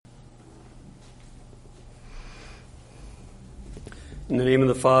In the name of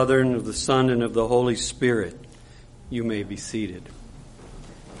the Father, and of the Son, and of the Holy Spirit, you may be seated.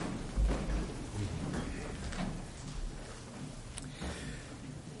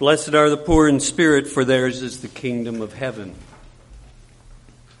 Blessed are the poor in spirit, for theirs is the kingdom of heaven.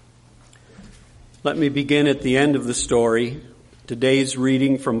 Let me begin at the end of the story. Today's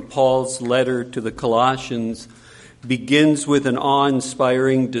reading from Paul's letter to the Colossians begins with an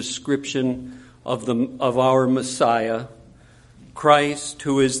awe-inspiring description of our Messiah, Christ,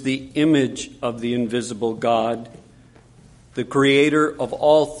 who is the image of the invisible God, the creator of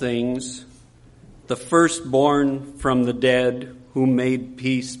all things, the firstborn from the dead, who made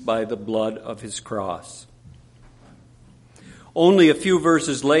peace by the blood of his cross. Only a few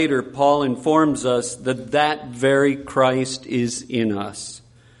verses later, Paul informs us that that very Christ is in us,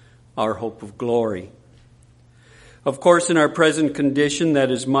 our hope of glory. Of course, in our present condition, that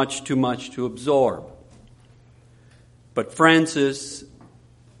is much too much to absorb. But Francis,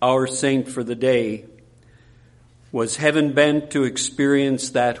 our saint for the day, was heaven-bent to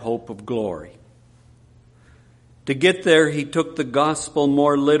experience that hope of glory. To get there, he took the gospel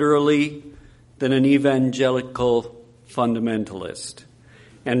more literally than an evangelical fundamentalist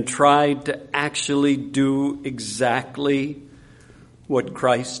and tried to actually do exactly what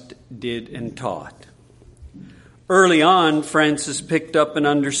Christ did and taught. Early on, Francis picked up an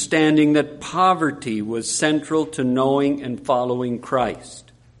understanding that poverty was central to knowing and following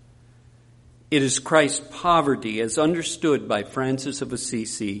Christ. It is Christ's poverty, as understood by Francis of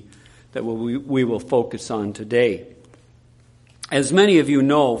Assisi, that we will focus on today. As many of you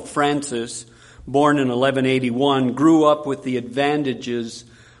know, Francis, born in 1181, grew up with the advantages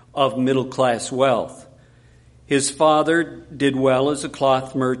of middle-class wealth. His father did well as a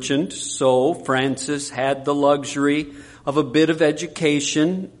cloth merchant, so Francis had the luxury of a bit of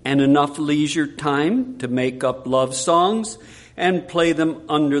education and enough leisure time to make up love songs and play them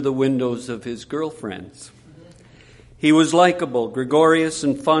under the windows of his girlfriends. He was likable, gregarious,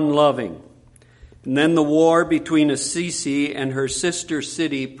 and fun-loving. And then the war between Assisi and her sister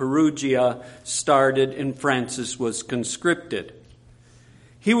city, Perugia, started, and Francis was conscripted.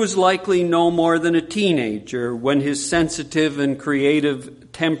 He was likely no more than a teenager when his sensitive and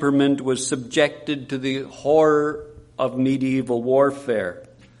creative temperament was subjected to the horror of medieval warfare.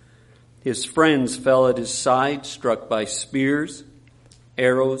 His friends fell at his side, struck by spears,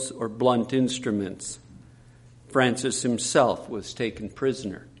 arrows, or blunt instruments. Francis himself was taken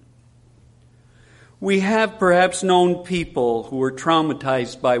prisoner. We have perhaps known people who were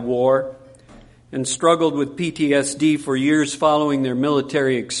traumatized by war and struggled with PTSD for years following their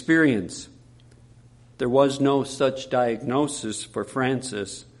military experience. There was no such diagnosis for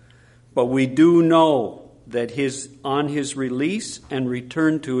Francis, but we do know that on his release and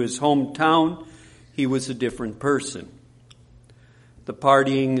return to his hometown, he was a different person. The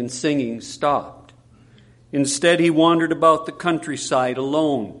partying and singing stopped. Instead, he wandered about the countryside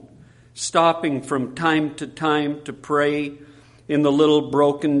alone, stopping from time to time to pray in the little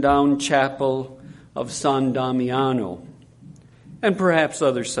broken-down chapel of San Damiano, and perhaps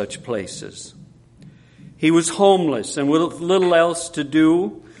other such places. He was homeless and with little else to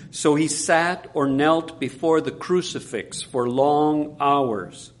do, so he sat or knelt before the crucifix for long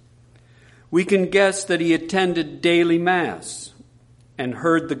hours. We can guess that he attended daily Mass and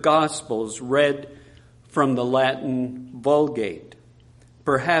heard the Gospels read from the Latin Vulgate,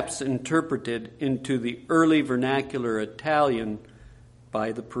 perhaps interpreted into the early vernacular Italian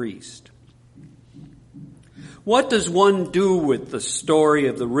by the priest. What does one do with the story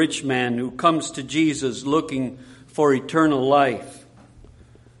of the rich man who comes to Jesus looking for eternal life?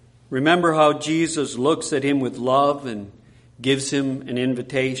 Remember how Jesus looks at him with love and gives him an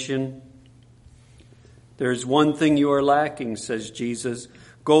invitation? There's one thing you are lacking, says Jesus.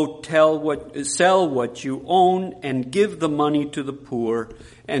 Go sell what you own and give the money to the poor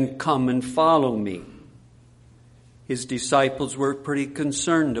and come and follow me. His disciples were pretty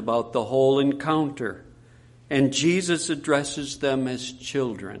concerned about the whole encounter. And Jesus addresses them as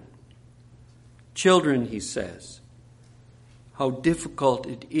children. Children, he says, how difficult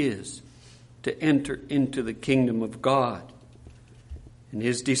it is to enter into the kingdom of God. And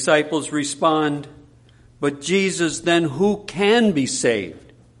his disciples respond, but Jesus, then who can be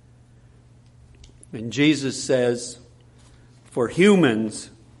saved? And Jesus says, for humans,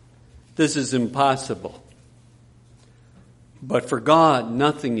 this is impossible. But for God,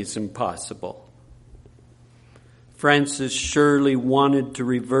 nothing is impossible. Francis surely wanted to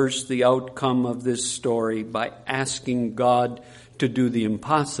reverse the outcome of this story by asking God to do the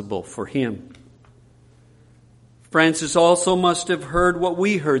impossible for him. Francis also must have heard what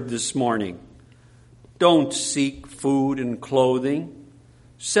we heard this morning. Don't seek food and clothing.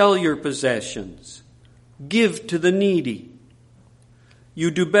 Sell your possessions. Give to the needy. You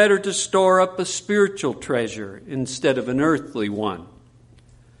do better to store up a spiritual treasure instead of an earthly one.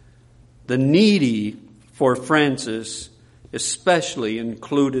 The needy, for Francis, especially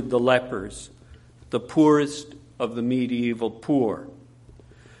included the lepers, the poorest of the medieval poor.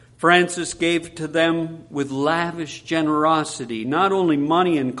 Francis gave to them with lavish generosity, not only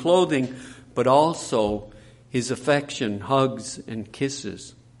money and clothing, but also his affection, hugs, and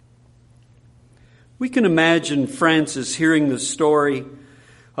kisses. We can imagine Francis hearing the story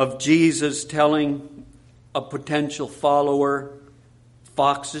of Jesus telling a potential follower,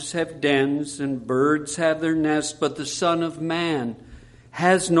 "Foxes have dens and birds have their nests, but the Son of Man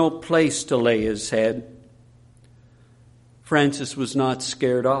has no place to lay his head." Francis was not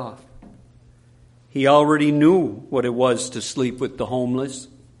scared off. He already knew what it was to sleep with the homeless,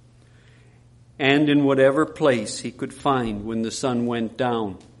 and in whatever place he could find when the sun went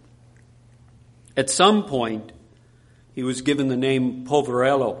down. At some point, he was given the name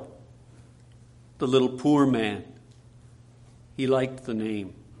Poverello, the little poor man. He liked the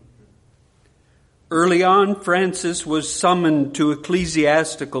name. Early on, Francis was summoned to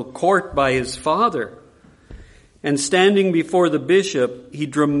ecclesiastical court by his father. And standing before the bishop, he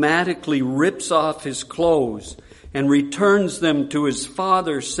dramatically rips off his clothes and returns them to his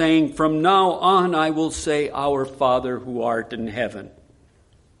father, saying, "From now on I will say, 'Our Father who art in heaven.'"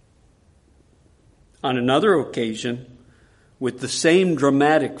 On another occasion, with the same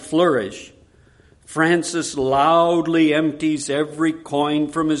dramatic flourish, Francis loudly empties every coin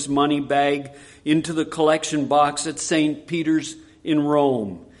from his money bag into the collection box at St. Peter's in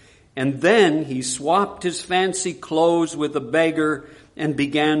Rome. And then he swapped his fancy clothes with a beggar and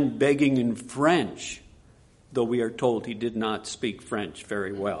began begging in French, though we are told he did not speak French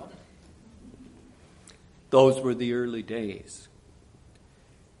very well. Those were the early days.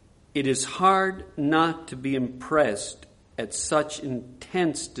 It is hard not to be impressed at such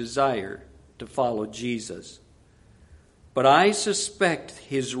intense desire to follow Jesus. But I suspect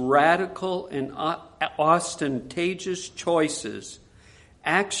his radical and ostentatious choices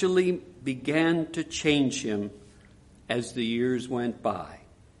actually began to change him as the years went by.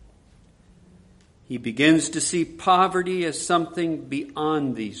 He begins to see poverty as something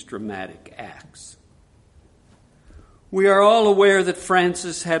beyond these dramatic acts. We are all aware that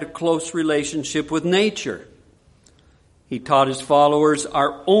Francis had a close relationship with nature. He taught his followers,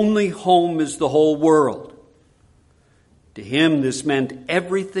 "Our only home is the whole world." To him, this meant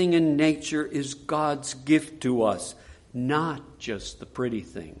everything in nature is God's gift to us, not just the pretty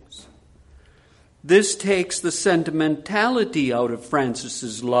things. This takes the sentimentality out of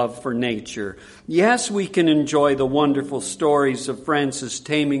Francis's love for nature. Yes, we can enjoy the wonderful stories of Francis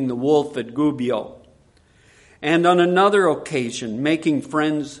taming the wolf at Gubbio, and on another occasion making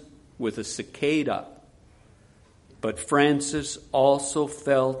friends with a cicada. But Francis also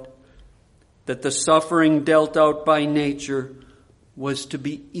felt that the suffering dealt out by nature was to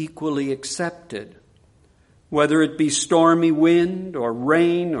be equally accepted. Whether it be stormy wind or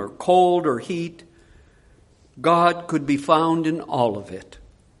rain or cold or heat, God could be found in all of it.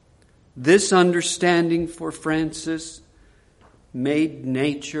 This understanding for Francis made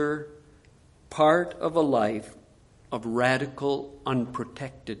nature part of a life of radical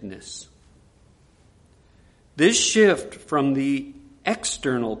unprotectedness. This shift from the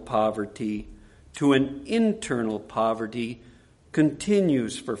external poverty to an internal poverty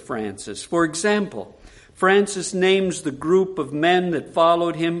continues for Francis. For example, Francis names the group of men that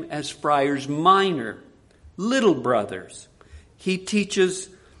followed him as friars minor, little brothers. He teaches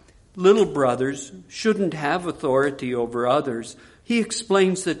little brothers shouldn't have authority over others. He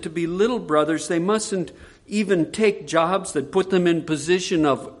explains that to be little brothers, they mustn't even take jobs that put them in position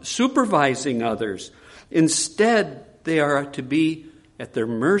of supervising others. Instead, they are to be at their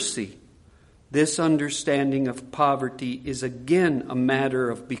mercy. This understanding of poverty is again a matter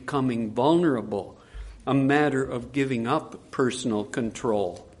of becoming vulnerable, a matter of giving up personal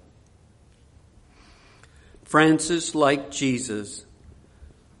control. Francis, like Jesus,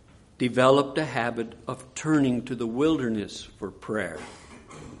 developed a habit of turning to the wilderness for prayer.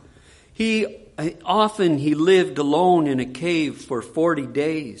 He lived alone in a cave for 40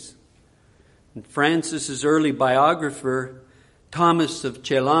 days. And Francis's early biographer, Thomas of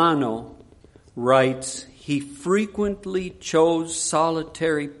Celano, writes, he frequently chose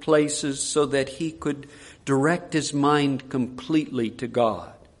solitary places so that he could direct his mind completely to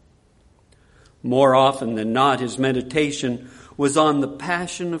God. More often than not, his meditation was on the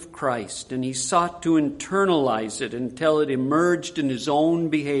passion of Christ, and he sought to internalize it until it emerged in his own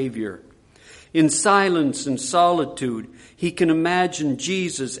behavior. In silence and solitude, he can imagine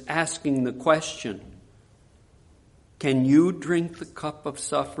Jesus asking the question, "Can you drink the cup of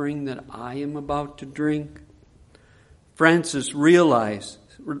suffering that I am about to drink?" Francis realizes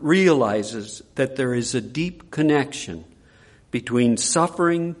that there is a deep connection between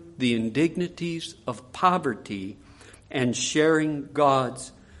suffering the indignities of poverty and sharing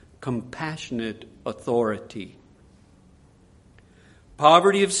God's compassionate authority.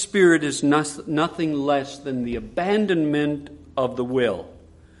 Poverty of spirit is nothing less than the abandonment of the will.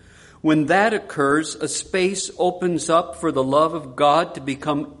 When that occurs, a space opens up for the love of God to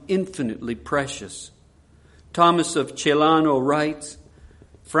become infinitely precious. Thomas of Celano writes,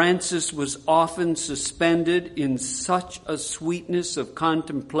 "Francis was often suspended in such a sweetness of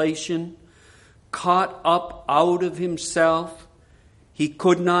contemplation, caught up out of himself, he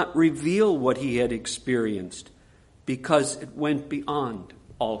could not reveal what he had experienced, because it went beyond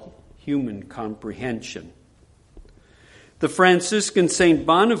all human comprehension." The Franciscan Saint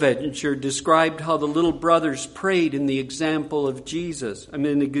Bonaventure described how the little brothers prayed in the example of Jesus.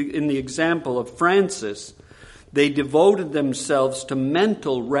 in the example of Francis. They devoted themselves to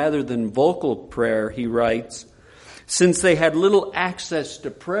mental rather than vocal prayer, he writes. Since they had little access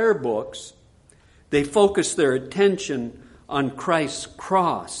to prayer books, they focused their attention on Christ's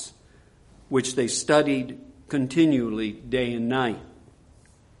cross, which they studied continually day and night.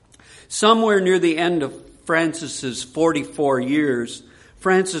 Somewhere near the end of Francis's 44 years,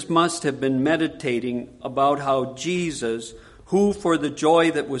 Francis must have been meditating about how Jesus, who for the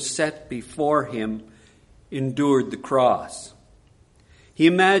joy that was set before him, endured the cross. He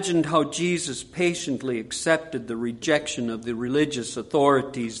imagined how Jesus patiently accepted the rejection of the religious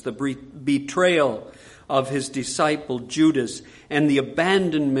authorities, the betrayal of his disciple Judas, and the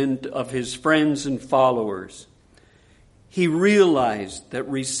abandonment of his friends and followers. He realized that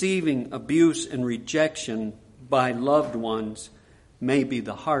receiving abuse and rejection by loved ones may be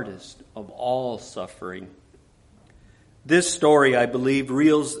the hardest of all suffering. This story, I believe,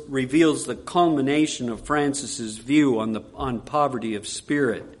 reveals the culmination of Francis's view on poverty of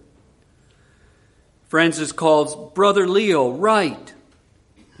spirit. Francis calls Brother Leo right,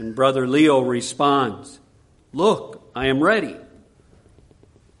 and Brother Leo responds, "Look, I am ready."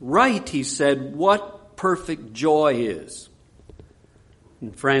 "Right," he said, "what perfect joy is."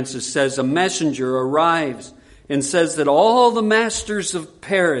 And Francis says a messenger arrives and says that all the masters of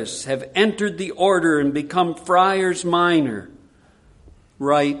Paris have entered the order and become friars minor.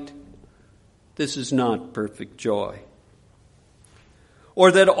 Right, this is not perfect joy. Or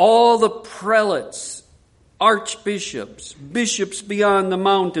that all the prelates, archbishops, bishops beyond the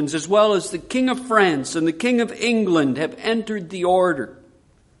mountains, as well as the King of France and the King of England have entered the order.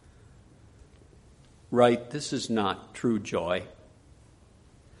 Right, this is not true joy.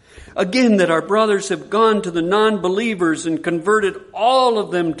 Again, that our brothers have gone to the non-believers and converted all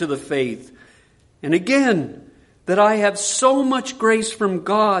of them to the faith. And again, that I have so much grace from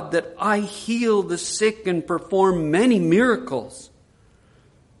God that I heal the sick and perform many miracles.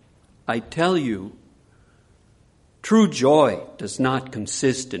 I tell you, true joy does not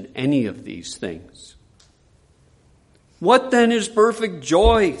consist in any of these things. What then is perfect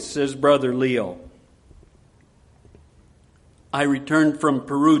joy, says Brother Leo. I returned from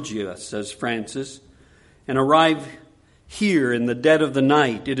Perugia, says Francis, and arrived here in the dead of the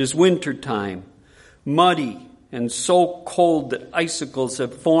night. It is winter time, muddy and so cold that icicles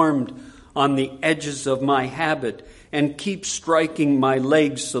have formed on the edges of my habit and keep striking my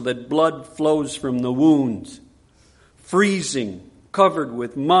legs so that blood flows from the wounds. Freezing, covered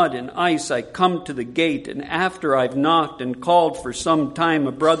with mud and ice, I come to the gate, and after I've knocked and called for some time,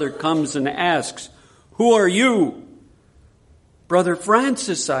 a brother comes and asks, "Who are you?" "Brother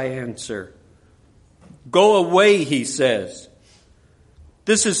Francis," I answer. "Go away," he says.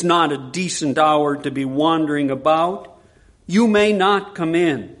 "This is not a decent hour to be wandering about. You may not come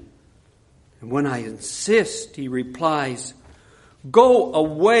in." And when I insist, he replies, "Go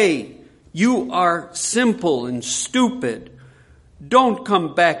away. You are simple and stupid. Don't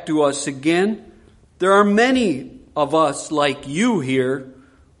come back to us again. There are many of us like you here.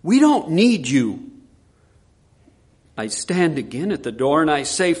 We don't need you." I stand again at the door and I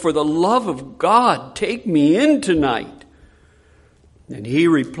say, "For the love of God, take me in tonight." And he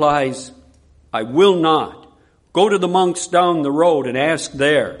replies, "I will not. Go to the monks down the road and ask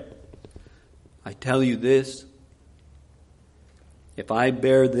there." I tell you this, if I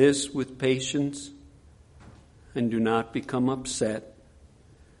bear this with patience and do not become upset,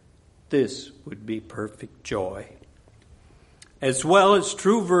 this would be perfect joy, as well as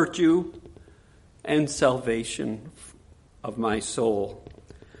true virtue and salvation of my soul.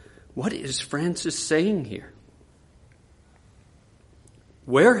 What is Francis saying here?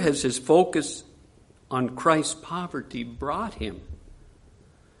 Where has his focus on Christ's poverty brought him?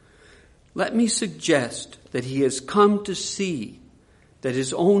 Let me suggest that he has come to see that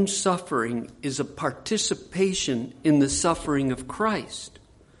his own suffering is a participation in the suffering of Christ.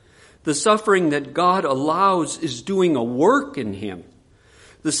 The suffering that God allows is doing a work in him.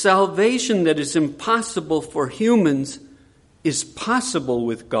 The salvation that is impossible for humans is possible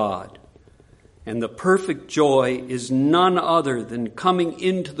with God. And the perfect joy is none other than coming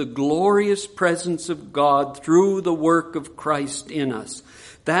into the glorious presence of God through the work of Christ in us.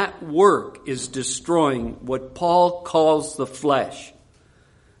 That work is destroying what Paul calls the flesh.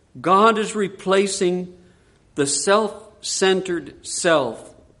 God is replacing the self-centered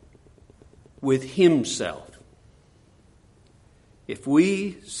self with himself. If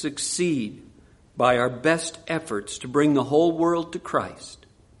we succeed by our best efforts to bring the whole world to Christ,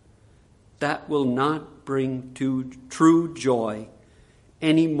 that will not bring true joy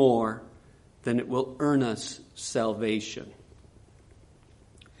any more than it will earn us salvation.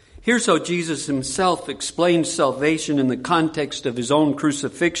 Here's how Jesus himself explains salvation in the context of his own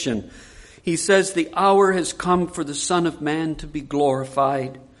crucifixion. He says, "The hour has come for the Son of Man to be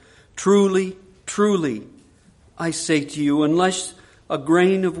glorified. Truly, truly, I say to you, unless a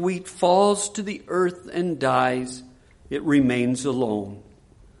grain of wheat falls to the earth and dies, it remains alone.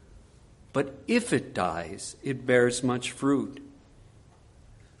 But if it dies, it bears much fruit.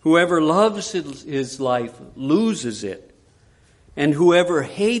 Whoever loves his life loses it, and whoever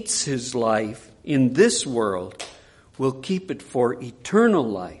hates his life in this world will keep it for eternal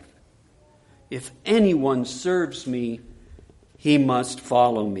life. If anyone serves me, he must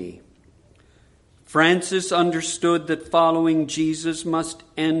follow me." Francis understood that following Jesus must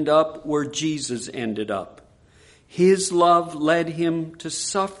end up where Jesus ended up. His love led him to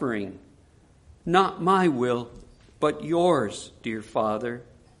suffering. "Not my will, but yours, dear Father."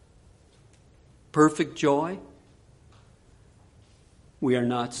 Perfect joy? We are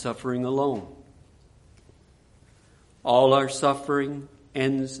not suffering alone. All our suffering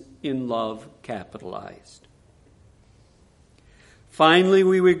ends in love, capitalized. Finally,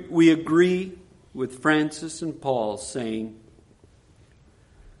 we agree with Francis and Paul, saying,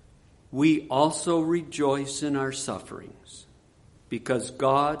 "We also rejoice in our sufferings, because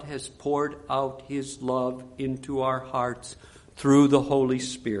God has poured out his love into our hearts through the Holy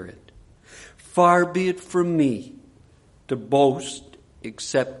Spirit. Far be it from me to boast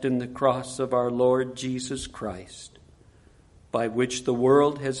except in the cross of our Lord Jesus Christ, by which the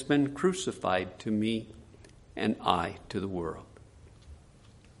world has been crucified to me and I to the world."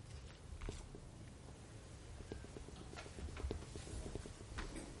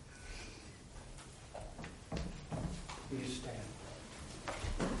 Please stand.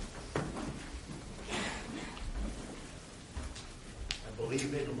 I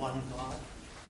believe in one God,